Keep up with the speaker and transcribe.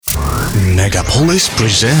Megapolis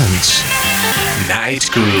presents Night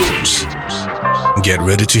Grooves. Get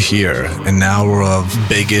ready to hear an hour of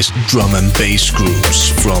biggest drum and bass grooves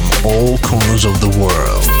from all corners of the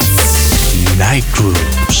world. Night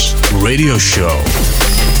Grooves radio show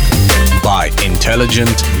by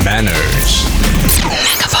Intelligent Manners.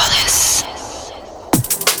 Megapolis.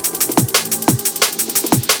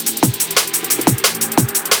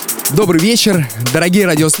 Добрый вечер, дорогие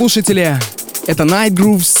радиослушатели. Это Night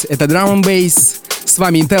Grooves, это Drum and Bass. С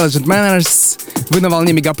вами Intelligent Manners. Вы на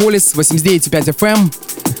волне Megapolis 89.5 FM.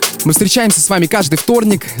 Мы встречаемся с вами каждый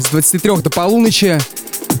вторник с 23 до полуночи.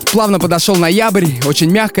 Плавно подошел ноябрь,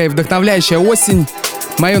 очень мягкая и вдохновляющая осень.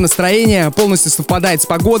 Мое настроение полностью совпадает с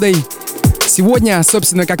погодой. Сегодня,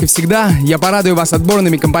 собственно, как и всегда, я порадую вас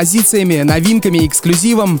отборными композициями, новинками и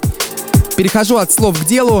эксклюзивом. Перехожу от слов к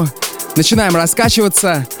делу. Начинаем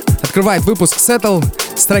раскачиваться. Открывает выпуск Settle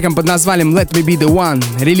с треком под названием Let Me Be The One,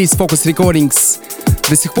 релиз Focus Recordings.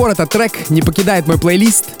 До сих пор этот трек не покидает мой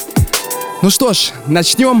плейлист. Ну что ж,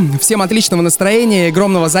 начнем. Всем отличного настроения и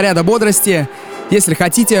огромного заряда бодрости. Если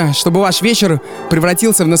хотите, чтобы ваш вечер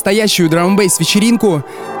превратился в настоящую драм-н-бейс вечеринку,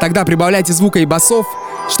 тогда прибавляйте звука и басов,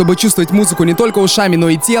 чтобы чувствовать музыку не только ушами, но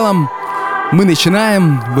и телом. Мы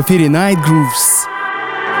начинаем. В эфире Night Grooves.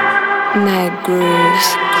 Night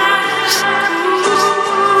Grooves.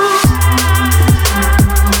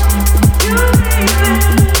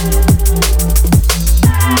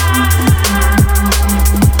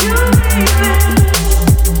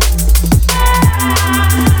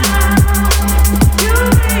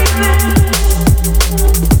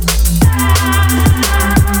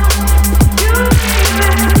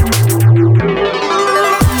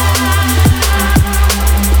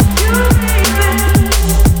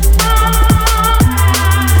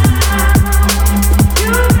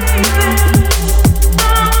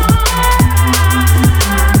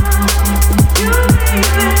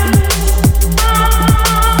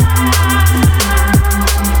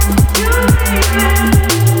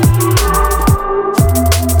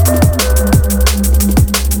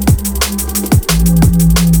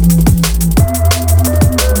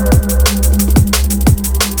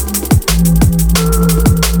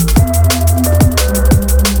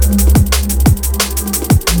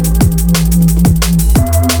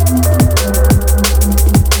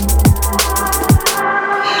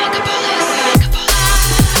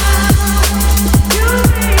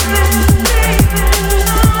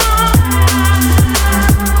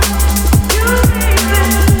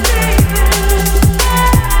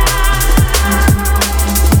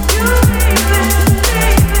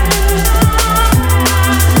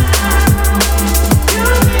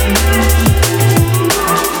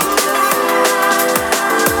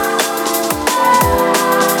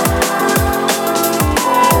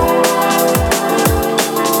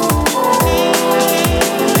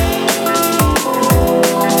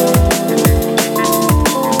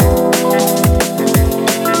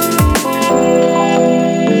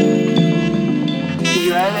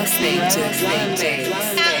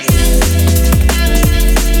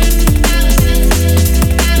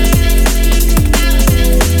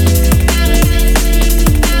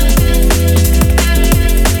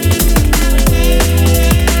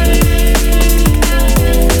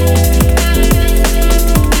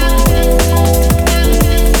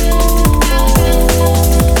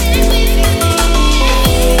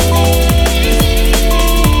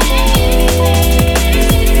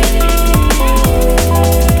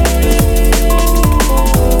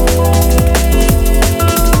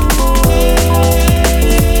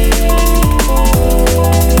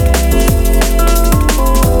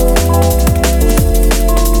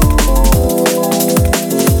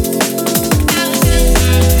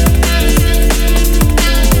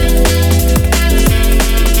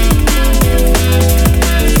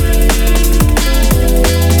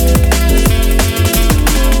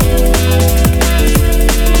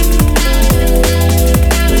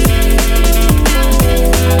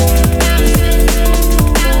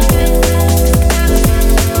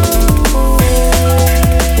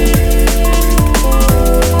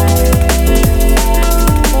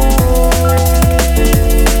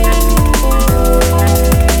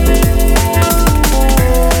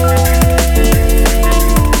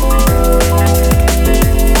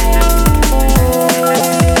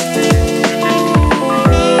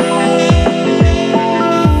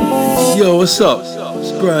 What's up?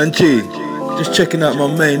 It's Brian G. Just checking out my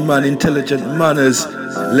main man, Intelligent Manners,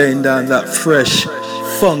 laying down that fresh,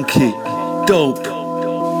 funky, dope,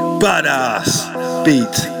 badass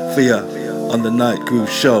beat for you on the Night Groove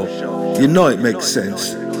Show. You know it makes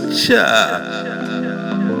sense. Cha.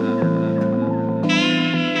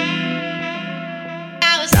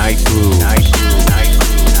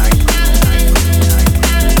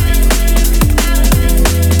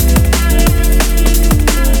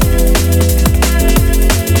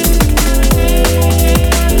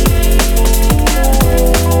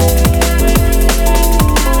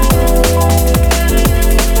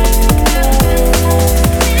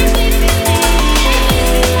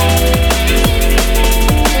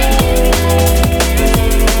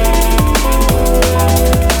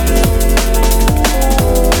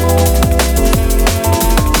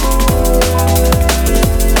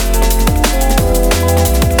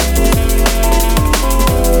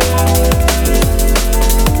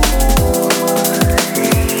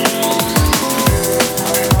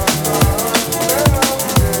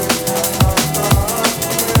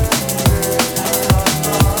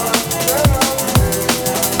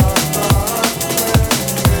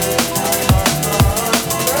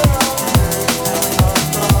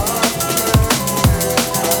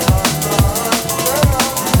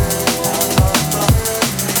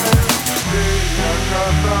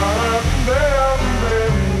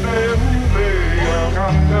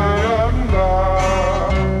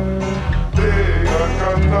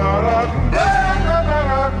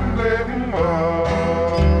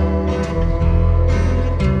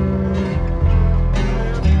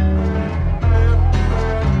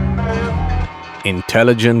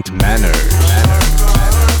 intelligent manner.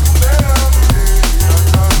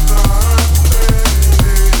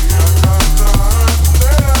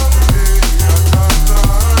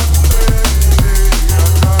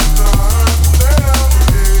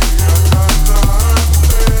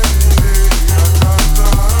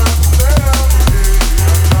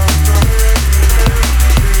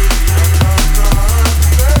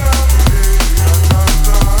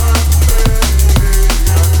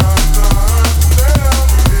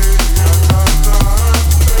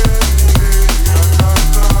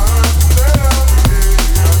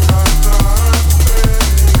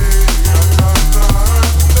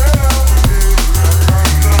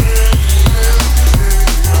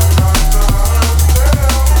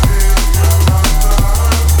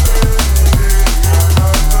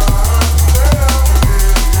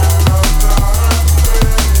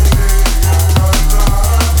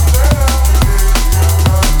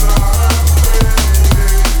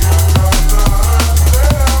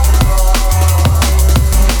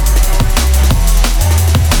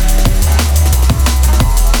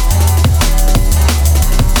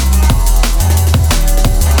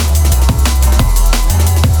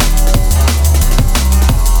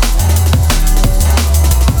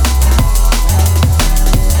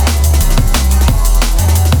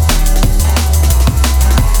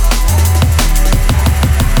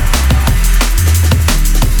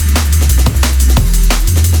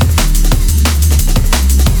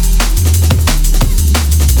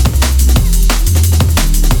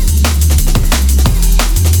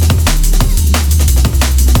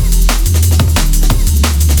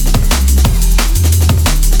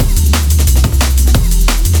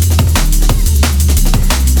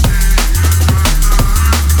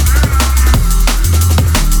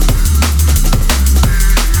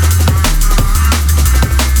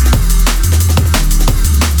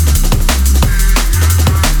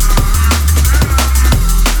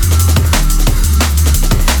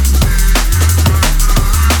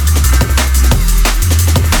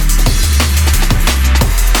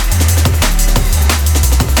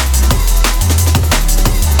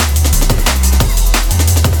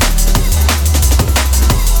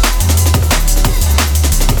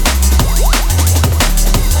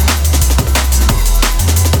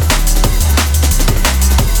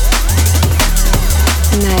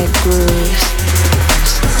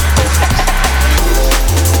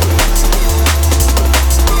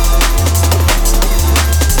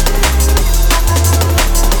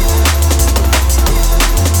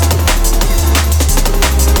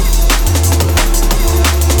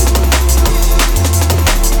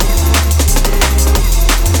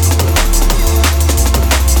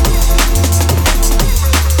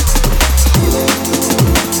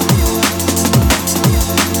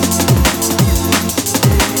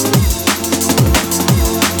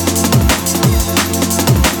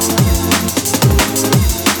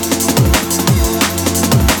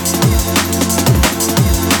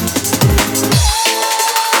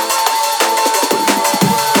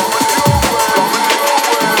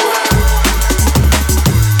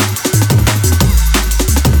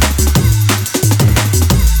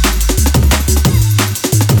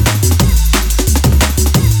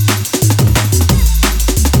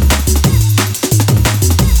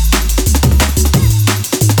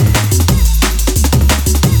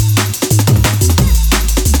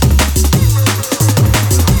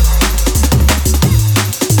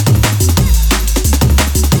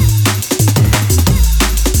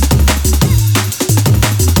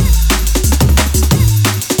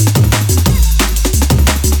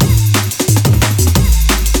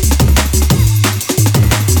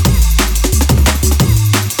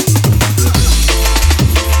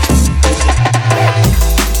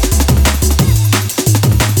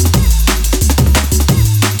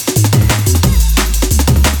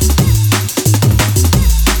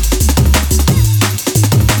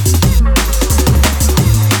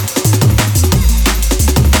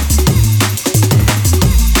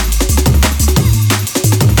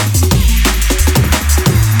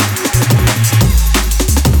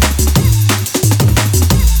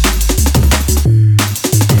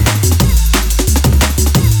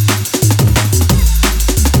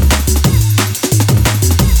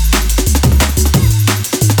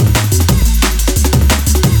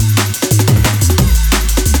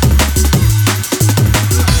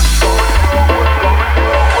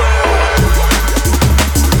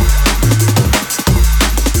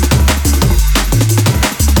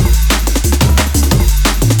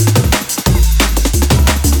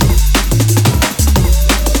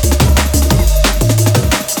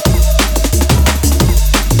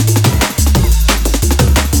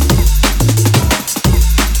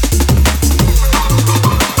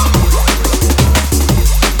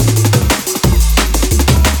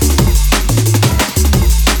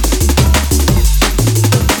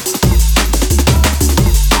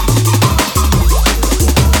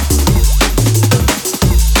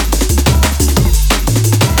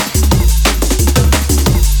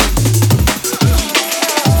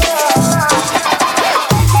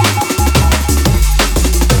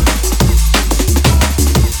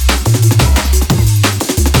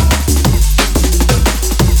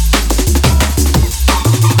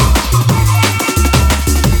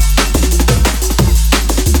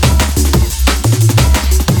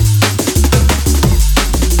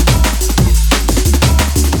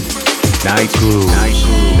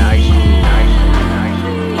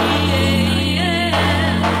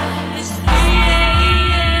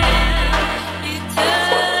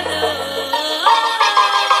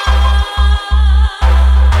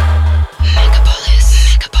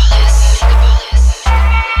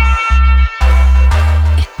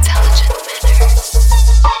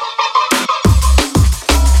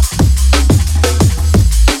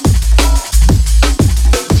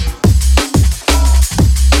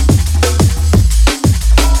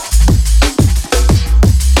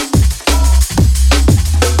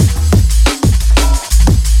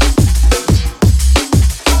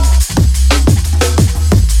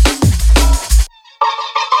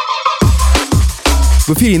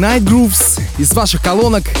 эфире Night Grooves. Из ваших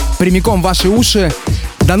колонок прямиком в ваши уши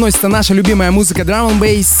доносится наша любимая музыка Drum and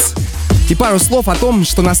Bass. И пару слов о том,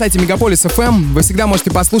 что на сайте Megapolis FM вы всегда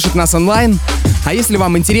можете послушать нас онлайн. А если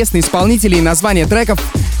вам интересны исполнители и названия треков,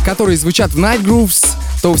 которые звучат в Night Grooves,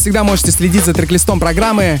 то вы всегда можете следить за трек-листом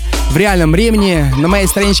программы в реальном времени на моей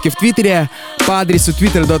страничке в Твиттере по адресу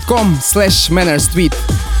twitter.com/mannerstweet.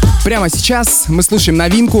 Прямо сейчас мы слушаем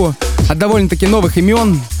новинку от довольно-таки новых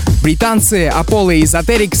имен. Британцы Apollo и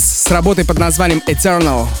Esoterics с работой под названием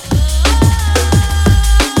Eternal.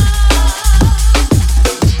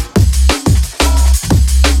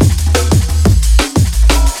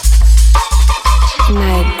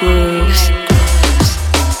 Night Grooves.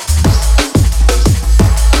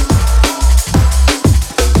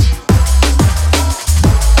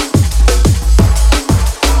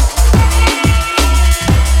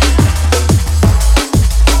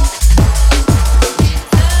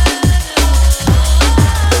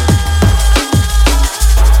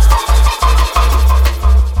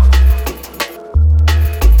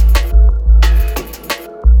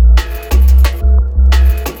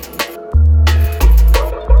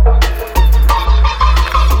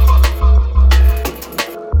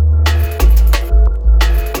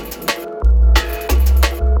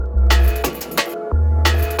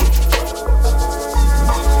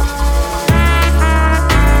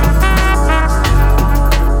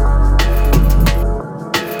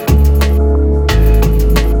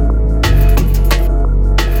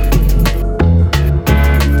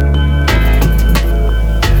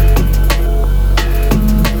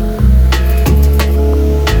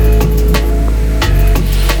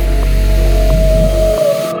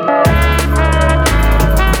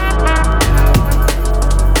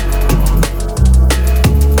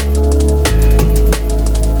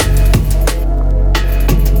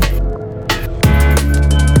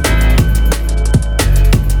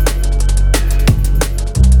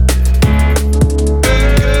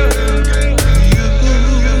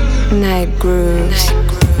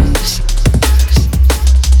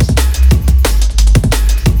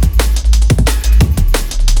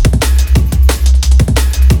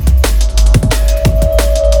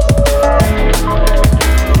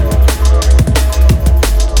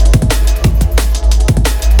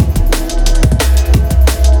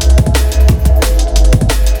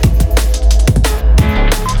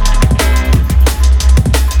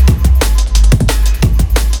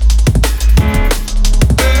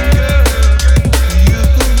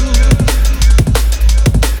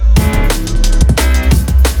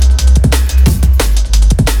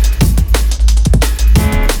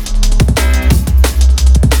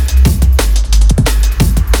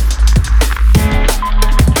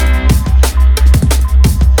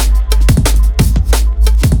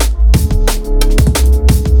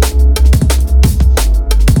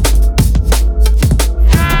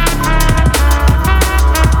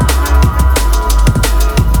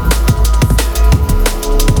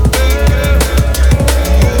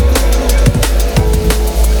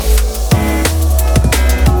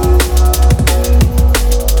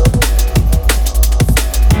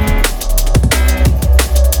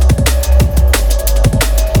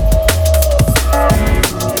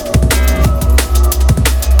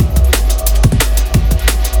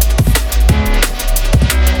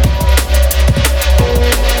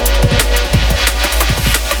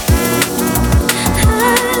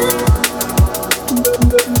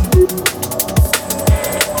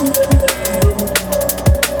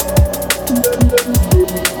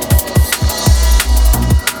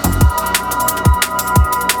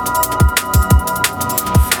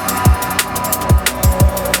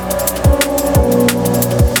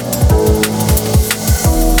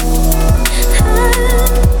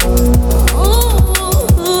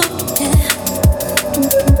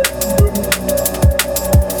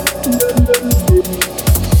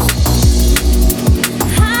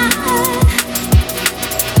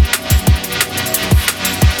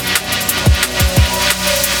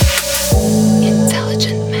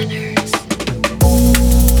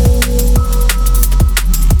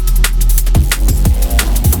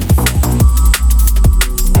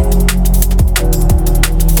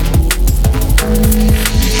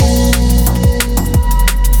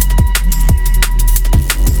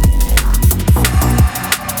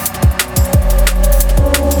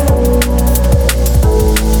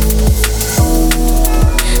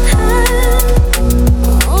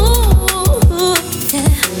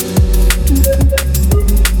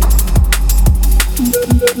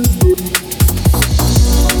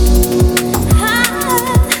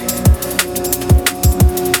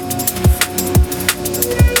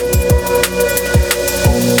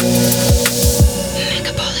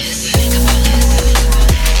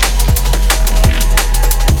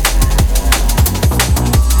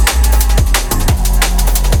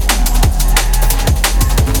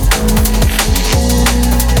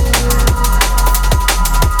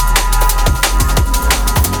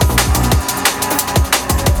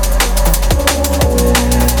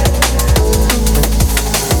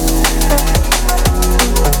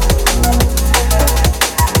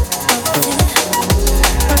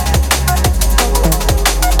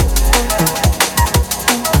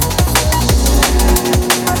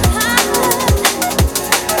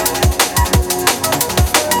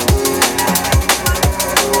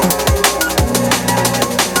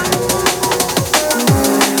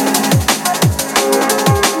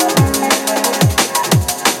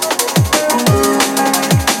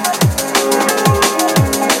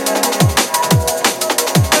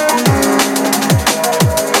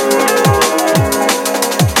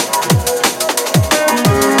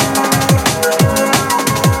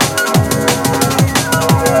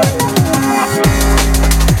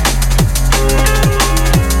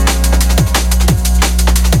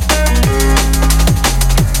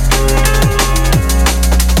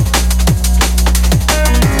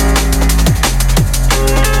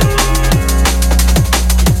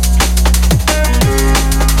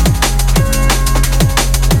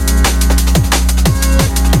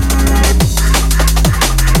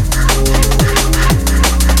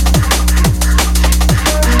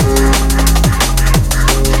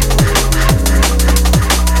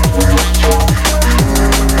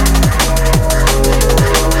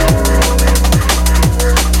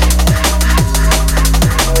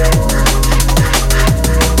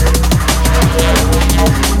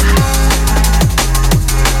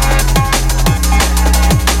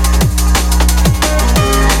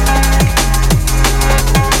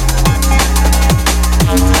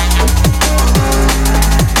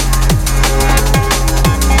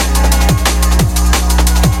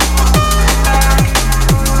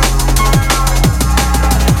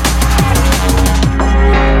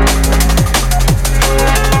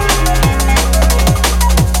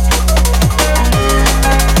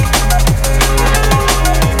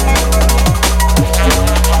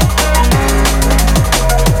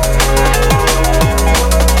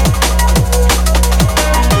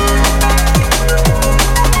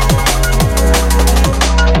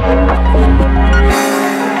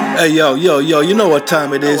 Hey yo, you know what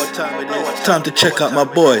time it is? Time to check out my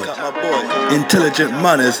boy, Intelligent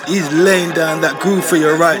Manners. He's laying down that groove for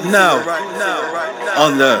you right now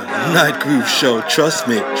on the Night Groove Show. Trust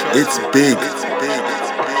me, it's big.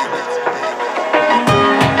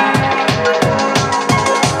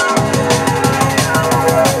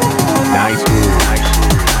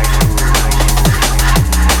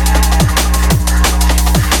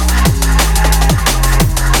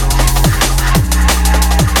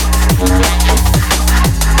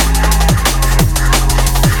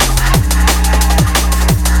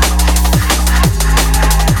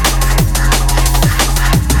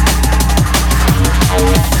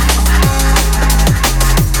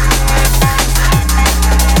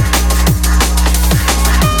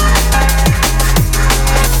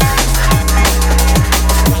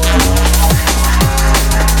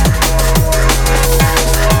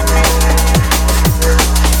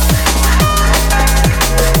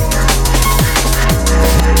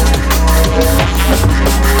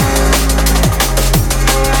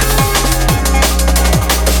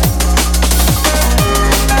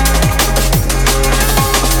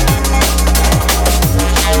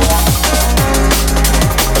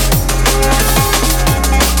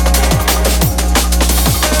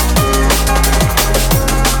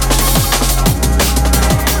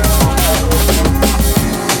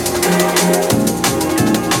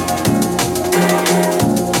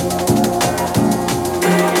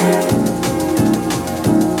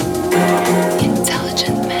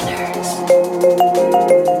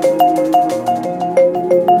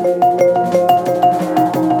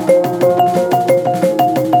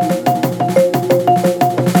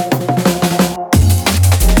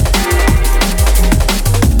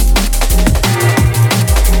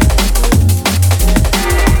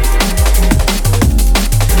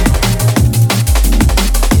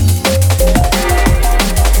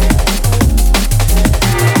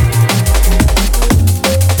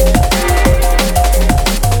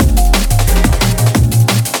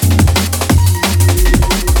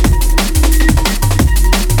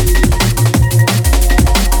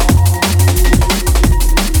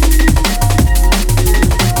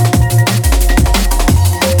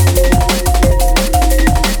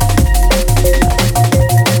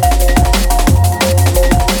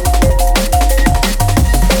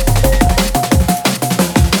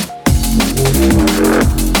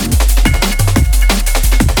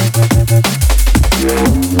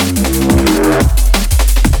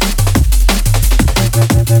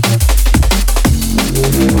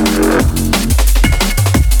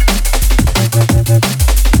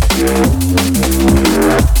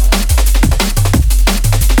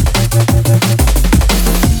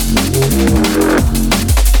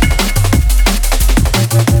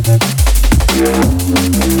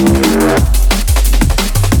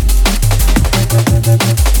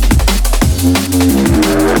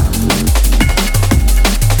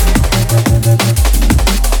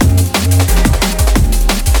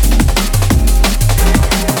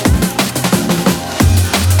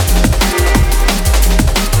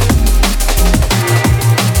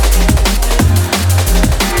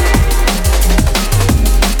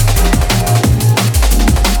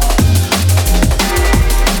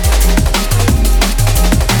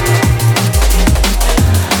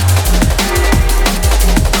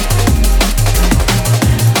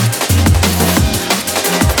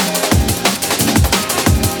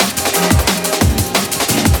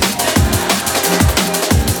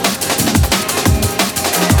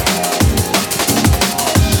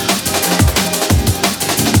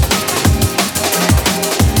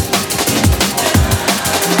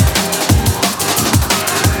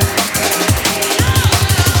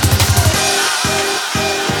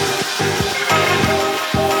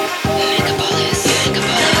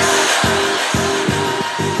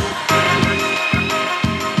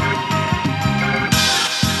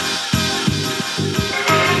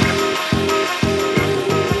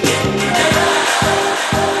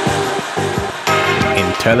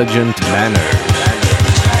 Intelligent manner.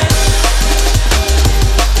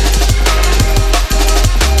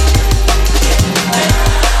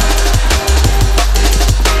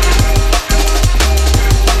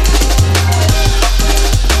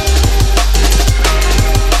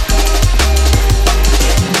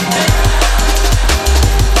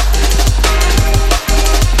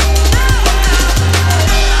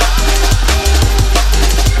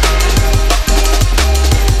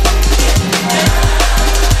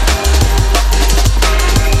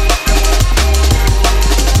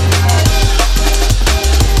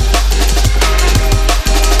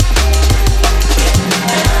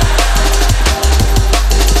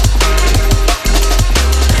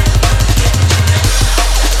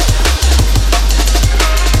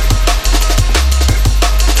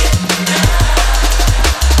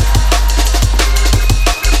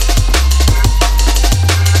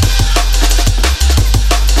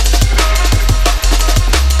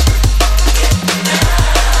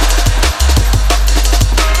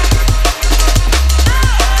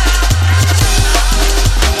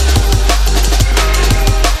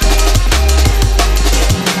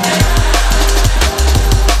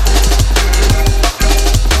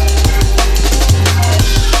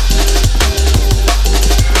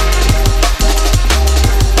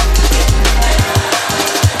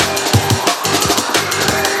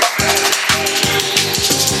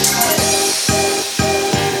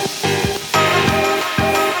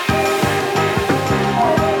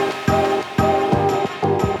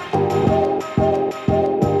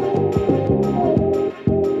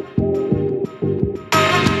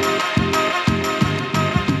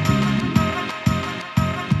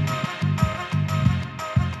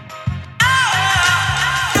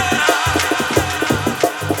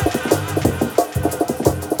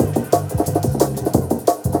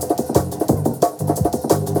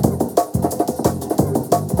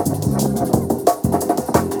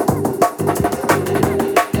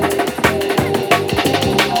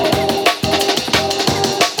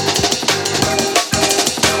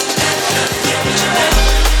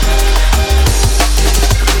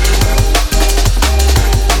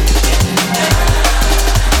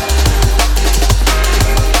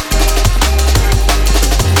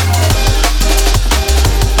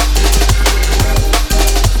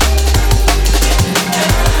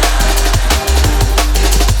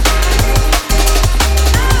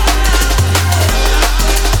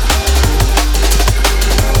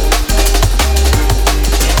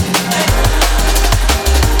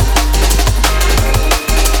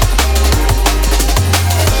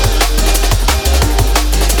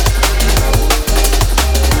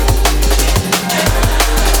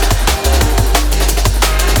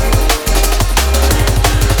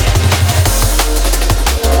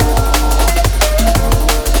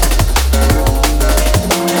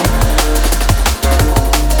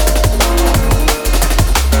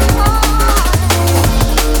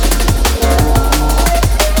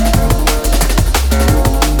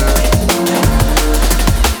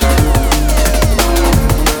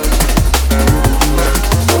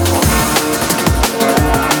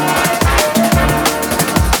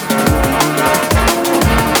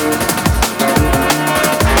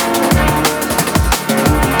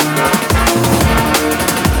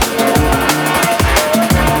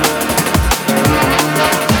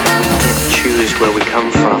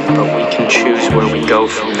 go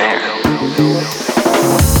from there.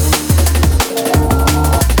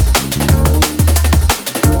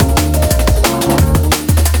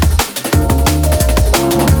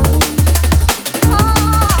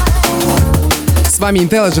 С вами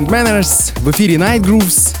Intelligent Manners, в эфире Night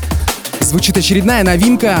Grooves. Звучит очередная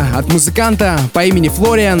новинка от музыканта по имени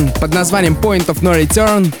Флориан под названием Point of No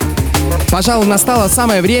Return. Пожалуй, настало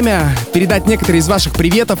самое время передать некоторые из ваших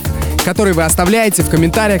приветов, которые вы оставляете в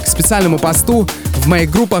комментариях к специальному посту в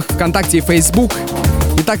моих группах ВКонтакте и Facebook.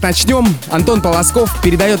 Итак, начнем. Антон Полосков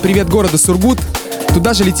передает привет городу Сургут.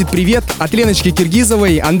 Туда же летит привет от Леночки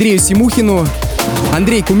Киргизовой, Андрею Симухину.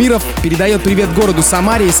 Андрей Кумиров передает привет городу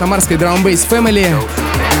Самаре и самарской Drum Bass Family.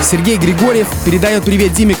 Сергей Григорьев передает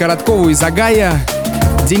привет Диме Короткову из Агая.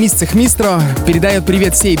 Денис Цехмистро передает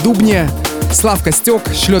привет всей Дубне. Славка Стек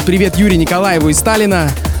шлет привет Юрию Николаеву из Сталина.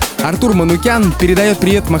 Артур Манукян передает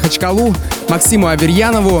привет Махачкалу, Максиму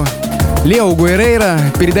Аверьянову. Лео Гуэрейра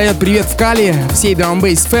передает привет в Кали, всей Drum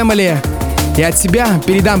Bass Family. И от себя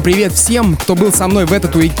передам привет всем, кто был со мной в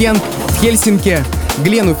этот уикенд в Хельсинки.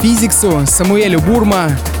 Глену Физиксу, Самуэлю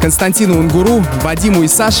Бурма, Константину Унгуру, Вадиму и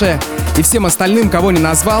Саше и всем остальным, кого не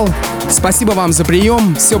назвал. Спасибо вам за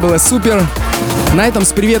прием, все было супер. На этом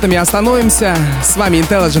с приветами остановимся. С вами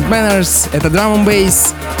Intelligent Manners, это Drum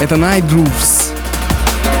Bass, это Night Grooves.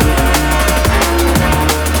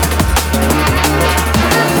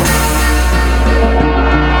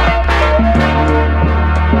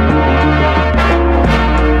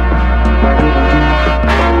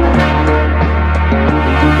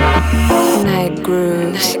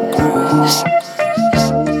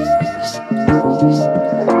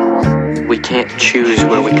 We can't choose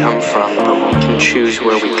where we come from, but we can choose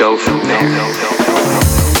where we go from there.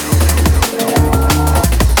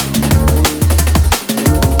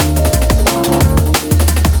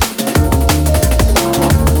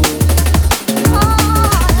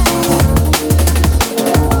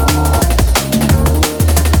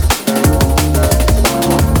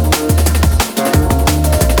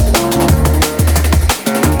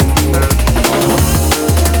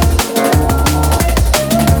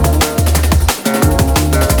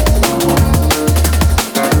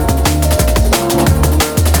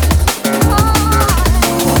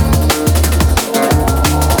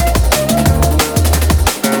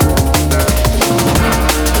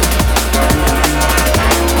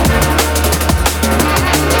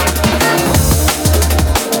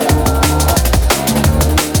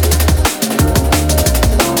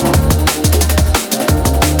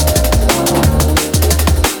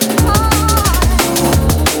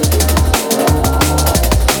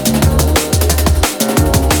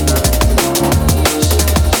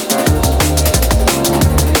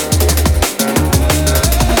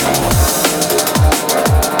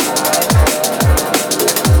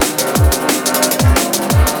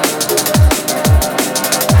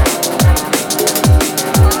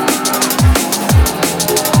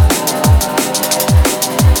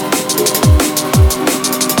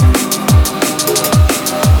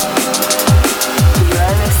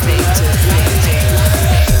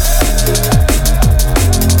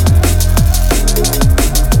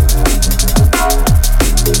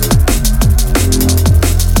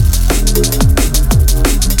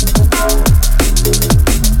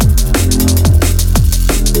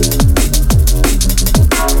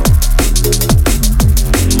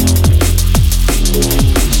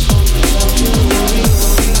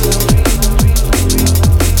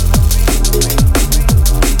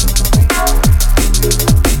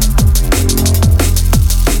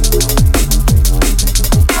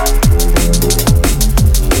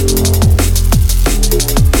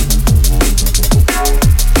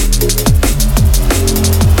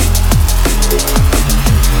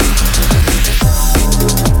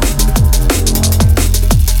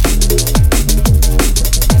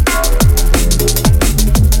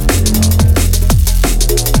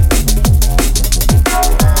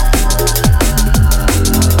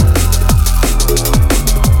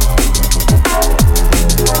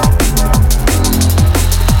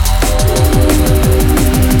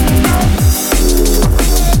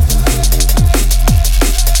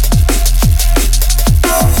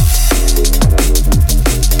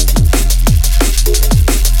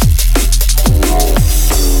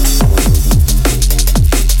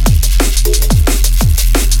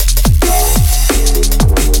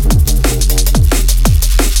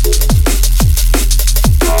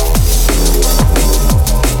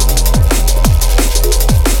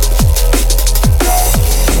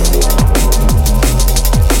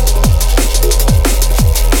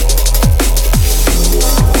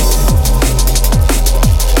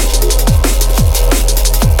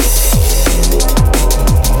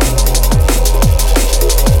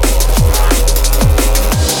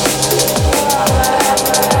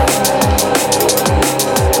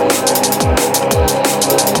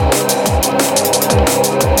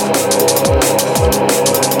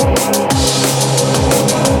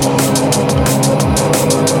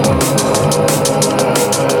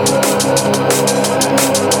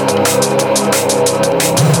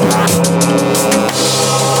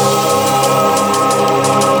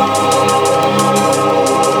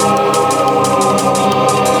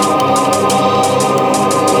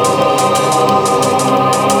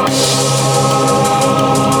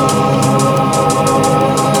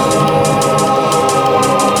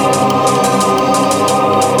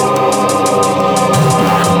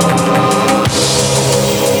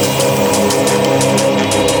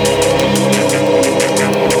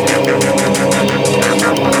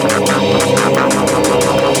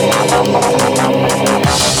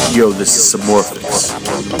 this is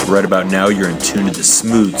Submorphix. Right about now, you're in tune to the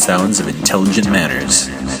smooth sounds of Intelligent Manners.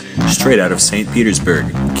 Straight out of St.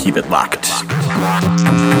 Petersburg. Keep it locked.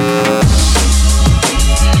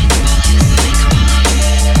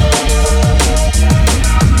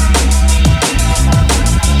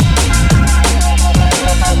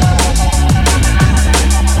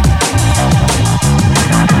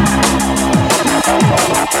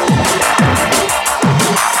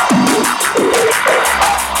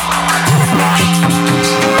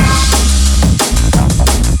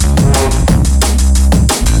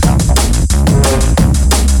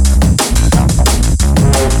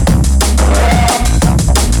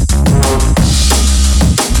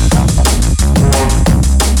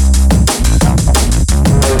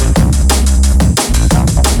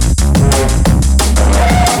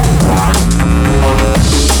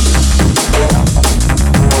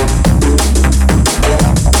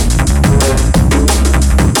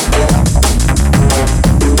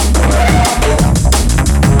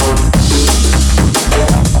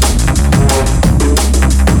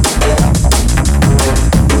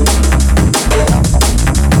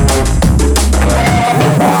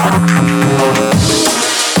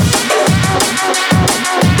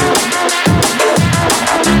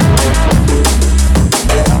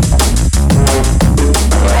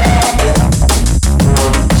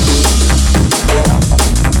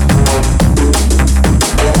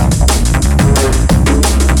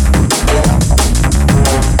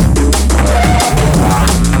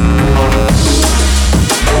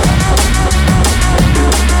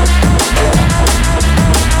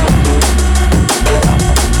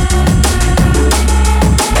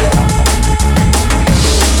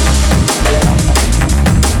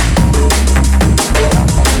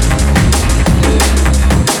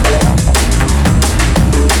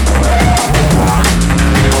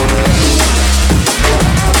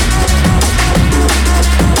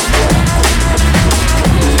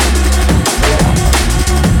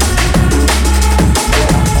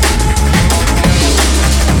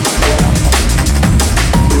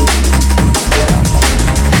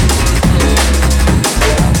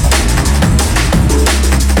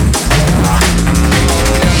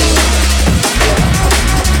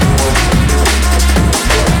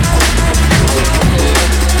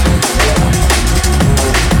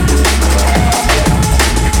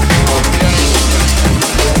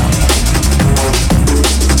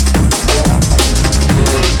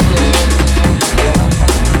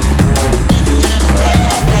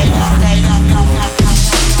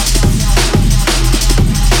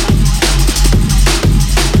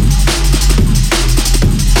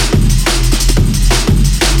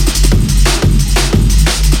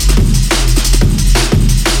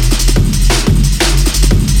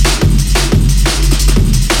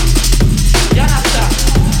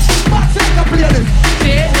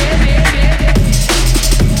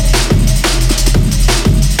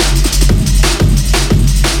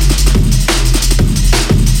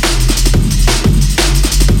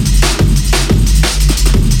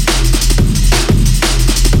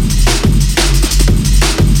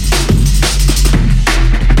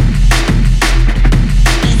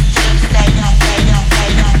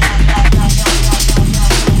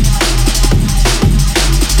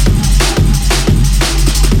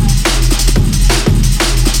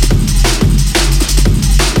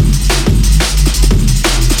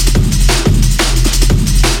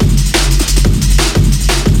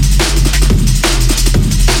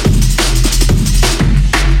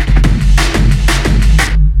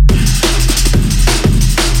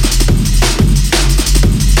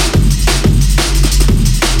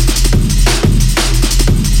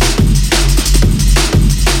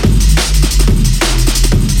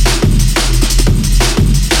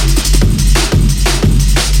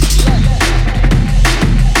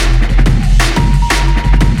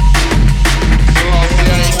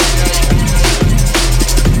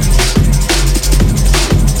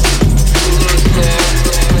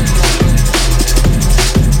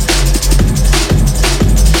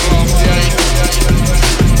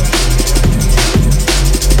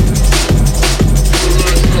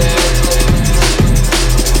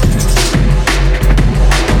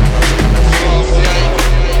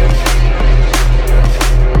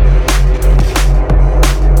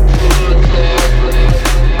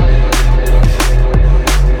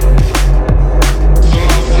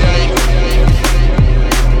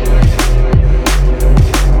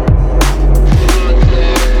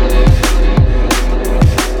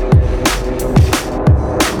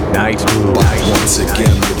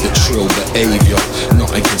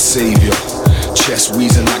 chest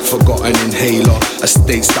wheezing like forgotten inhaler.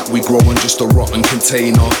 Estates that we grow in just a rotten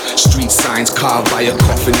container. Street signs carved by a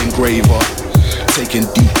coffin engraver. Taking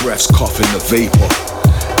deep breaths, coughing the vapor.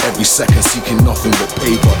 Every second seeking nothing but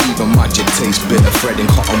paper. Even magic tastes bitter, threading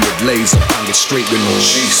cotton with laser. Bang it straight with no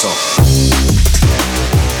chaser.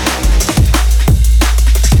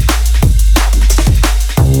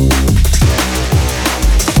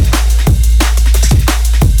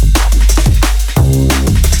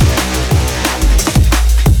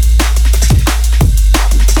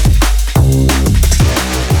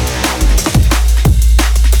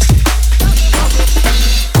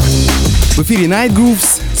 В эфире Night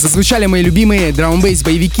Grooves зазвучали мои любимые драм-н-бейс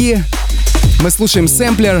боевики. Мы слушаем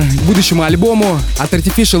сэмплер к будущему альбому от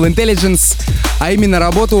Artificial Intelligence, а именно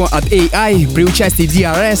работу от AI при участии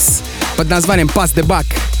DRS под названием Pass the Buck,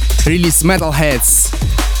 релиз Metalheads.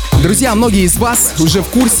 Друзья, многие из вас уже в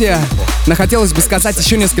курсе, но хотелось бы сказать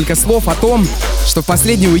еще несколько слов о том, что в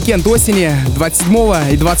последний уикенд осени,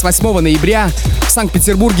 27 и 28 ноября, в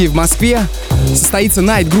Санкт-Петербурге и в Москве состоится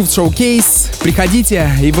Night Groove Showcase.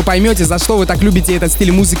 Приходите, и вы поймете, за что вы так любите этот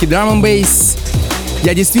стиль музыки Drum and Bass.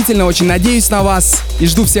 Я действительно очень надеюсь на вас и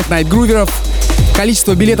жду всех найтгруверов.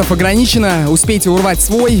 Количество билетов ограничено, успейте урвать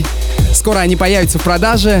свой. Скоро они появятся в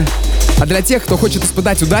продаже. А для тех, кто хочет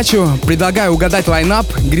испытать удачу, предлагаю угадать лайнап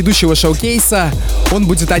грядущего шоу-кейса. Он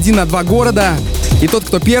будет 1 на 2 города. И тот,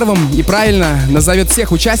 кто первым и правильно назовет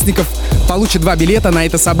всех участников, получит 2 билета на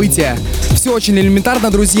это событие. Все очень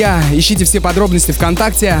элементарно, друзья. Ищите все подробности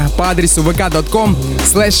ВКонтакте по адресу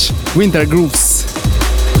vk.com/wintergrooves.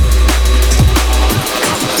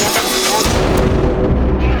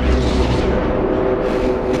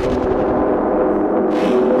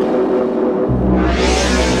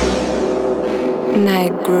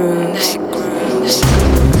 Night Grooves.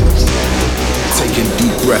 Taking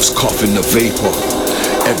deep breaths, coughing the vapor.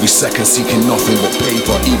 Every second seeking nothing but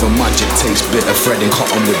paper. Even magic tastes bitter, threading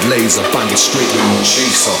cotton with laser. Bang it straight with no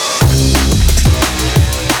chaser.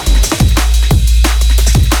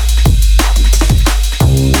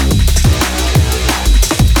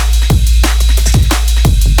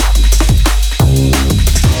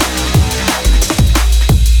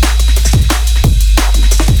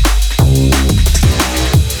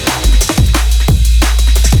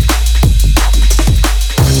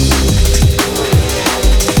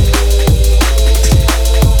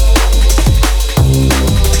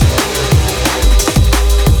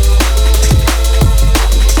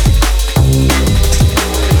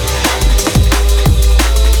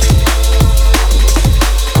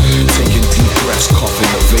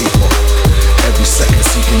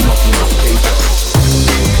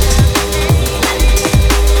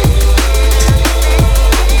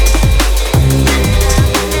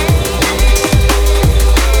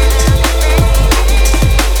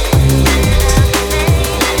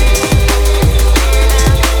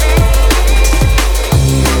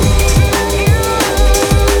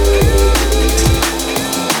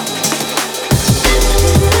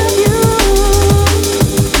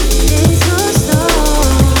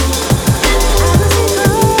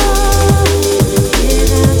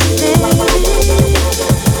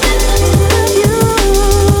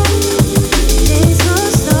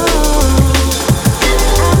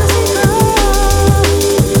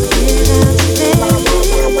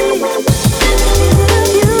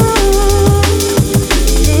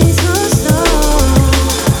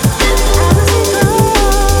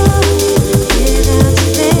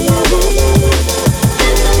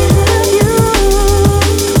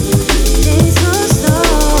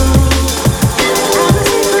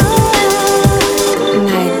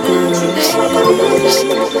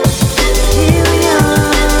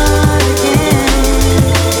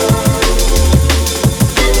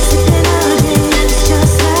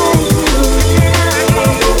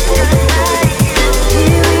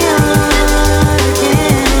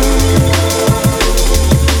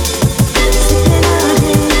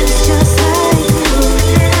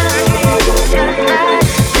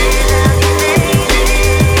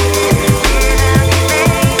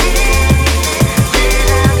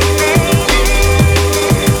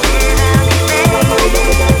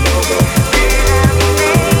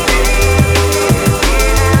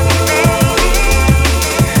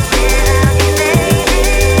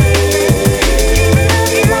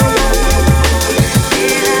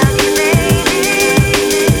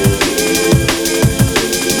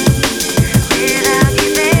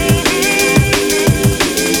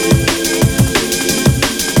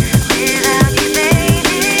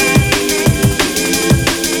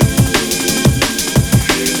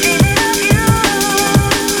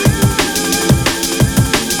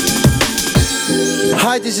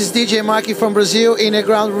 is DJ Mikey from Brazil, Inner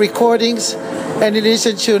Ground Recordings, and you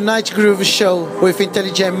listen to Night Groove Show with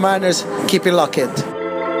Intelligent Manners. Keep it locked.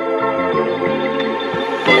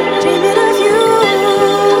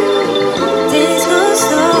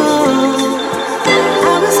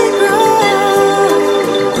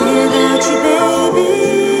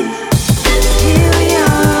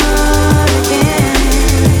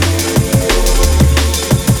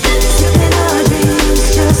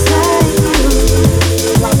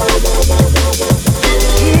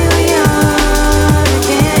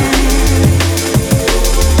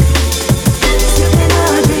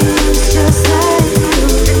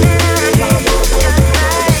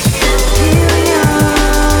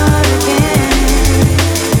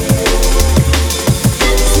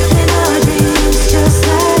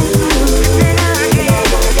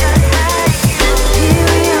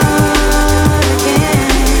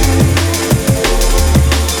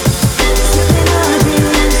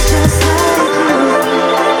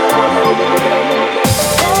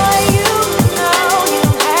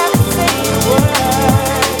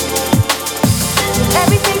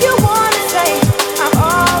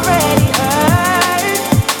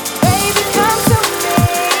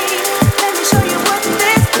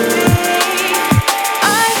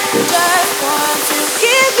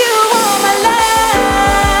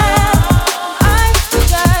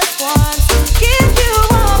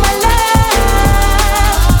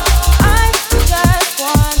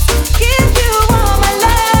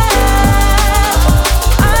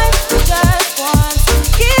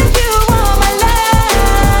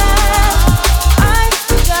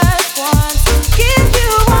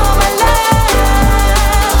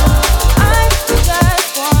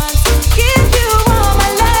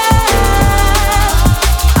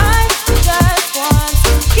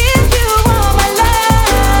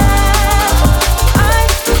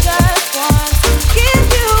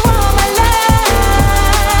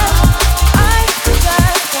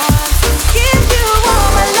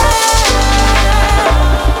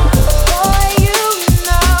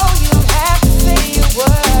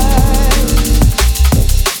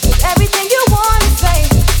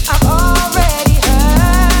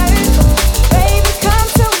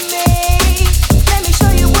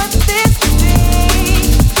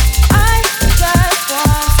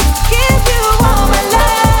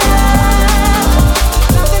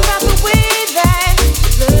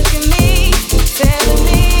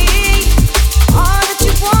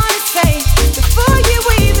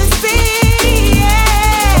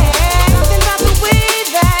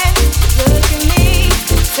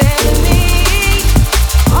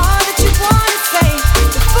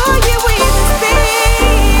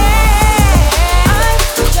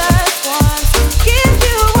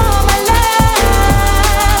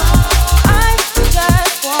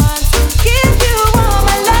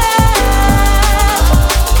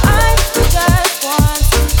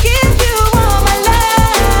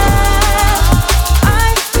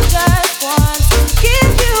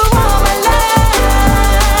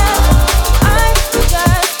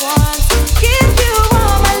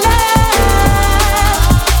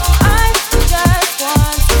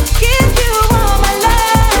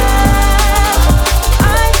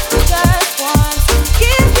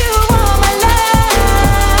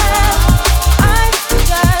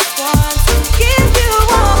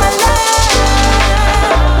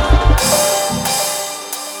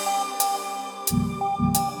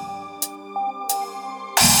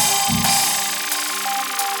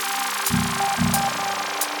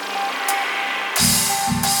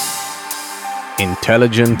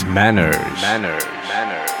 Intelligent manners.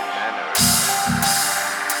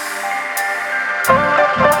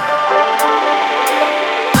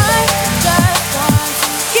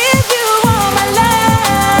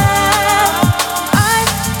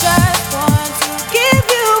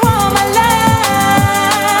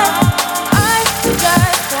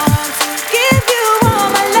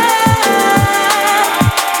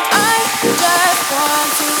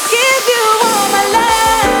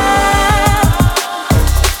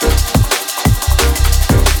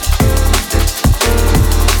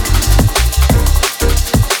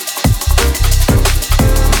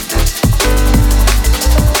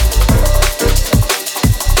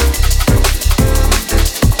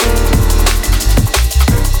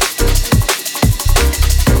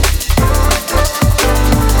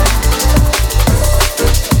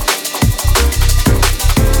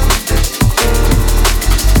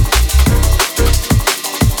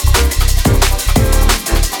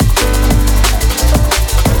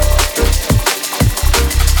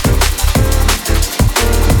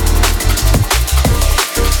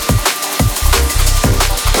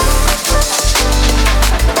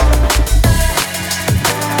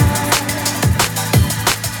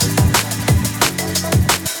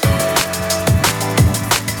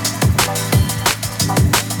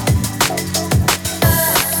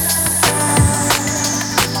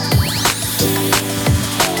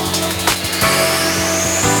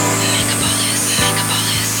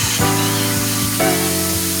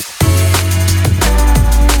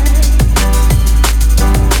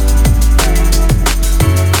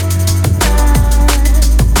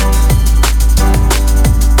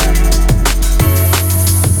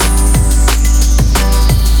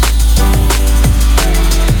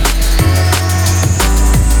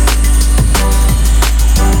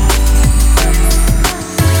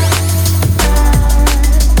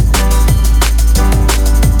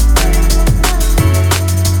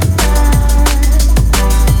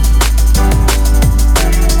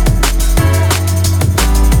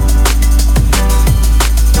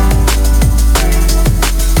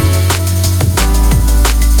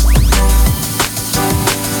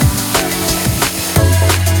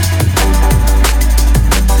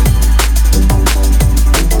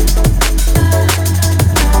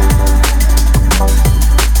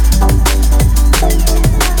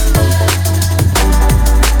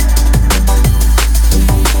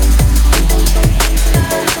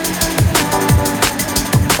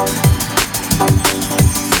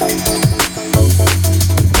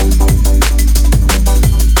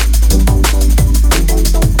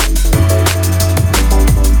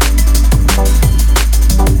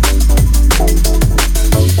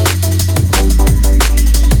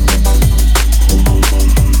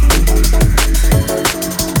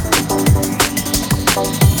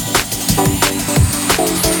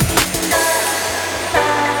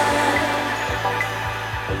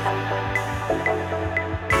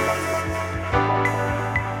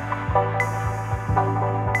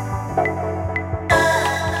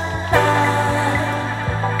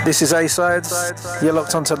 This is A-Sides. You're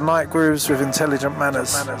locked onto Night Grooves with Intelligent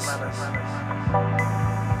Manners.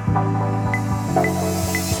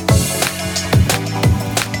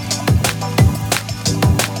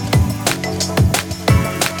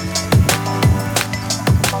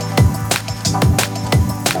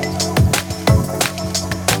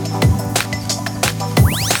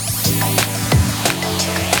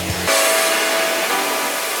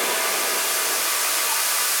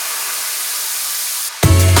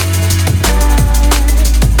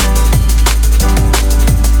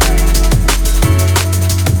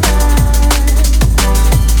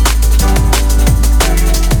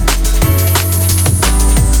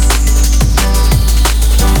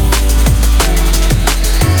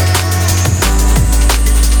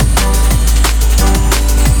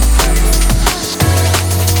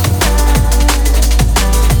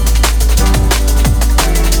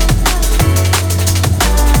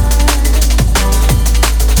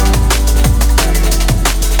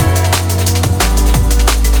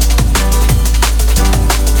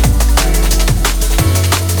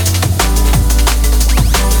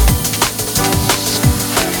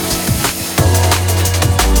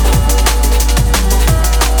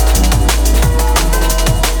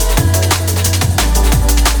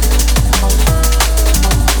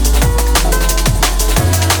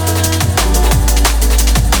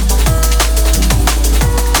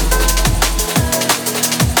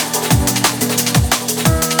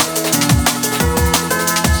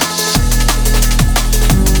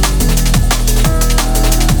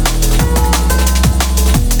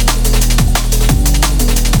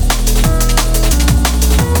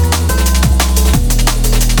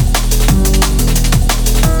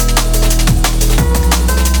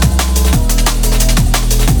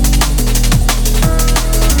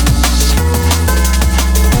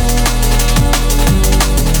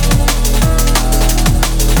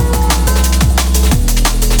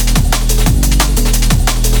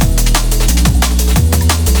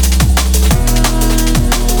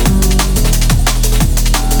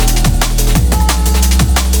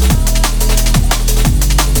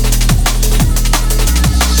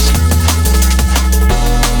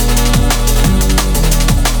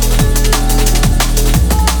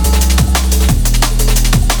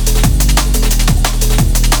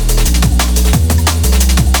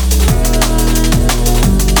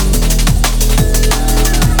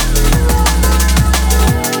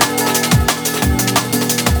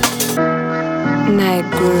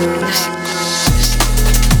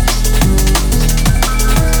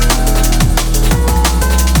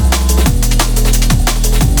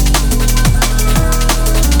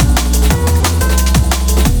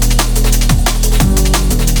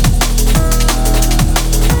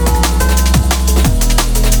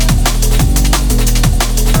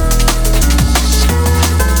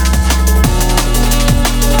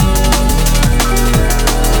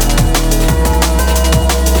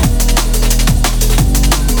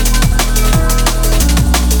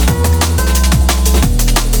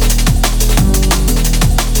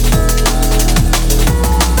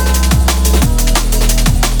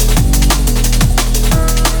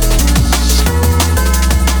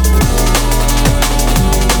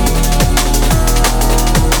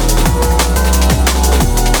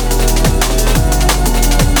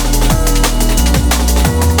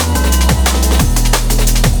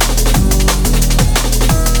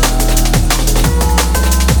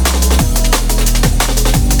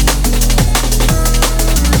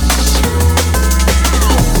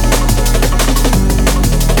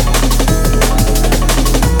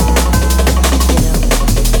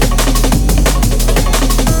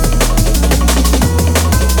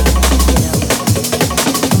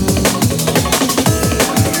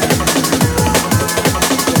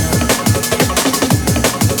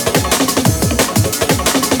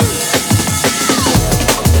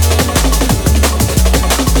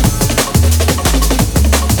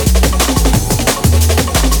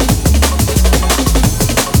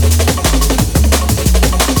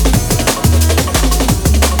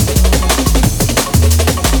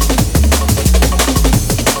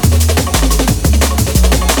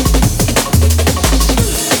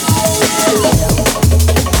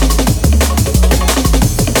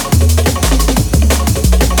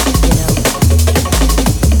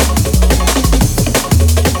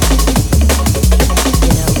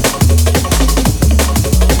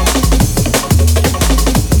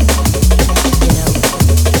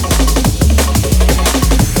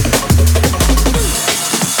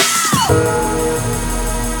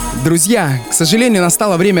 Друзья, к сожалению,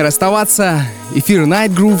 настало время расставаться. Эфир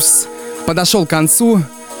Night Grooves подошел к концу.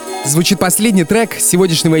 Звучит последний трек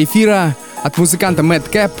сегодняшнего эфира от музыканта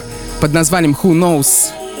Madcap под названием Who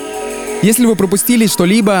Knows. Если вы пропустили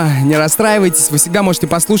что-либо, не расстраивайтесь, вы всегда можете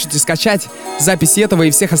послушать и скачать записи этого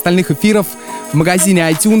и всех остальных эфиров в магазине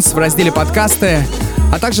iTunes в разделе «Подкасты»,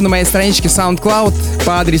 а также на моей страничке SoundCloud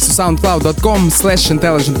по адресу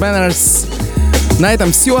soundcloud.com/intelligentmanners. На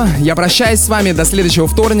этом все. Я прощаюсь с вами до следующего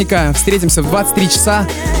вторника. Встретимся в 23 часа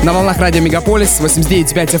на волнах радио Megapolis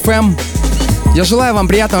 89.5 FM. Я желаю вам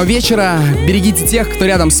приятного вечера. Берегите тех, кто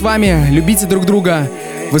рядом с вами. Любите друг друга.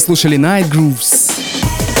 Вы слушали Night Grooves.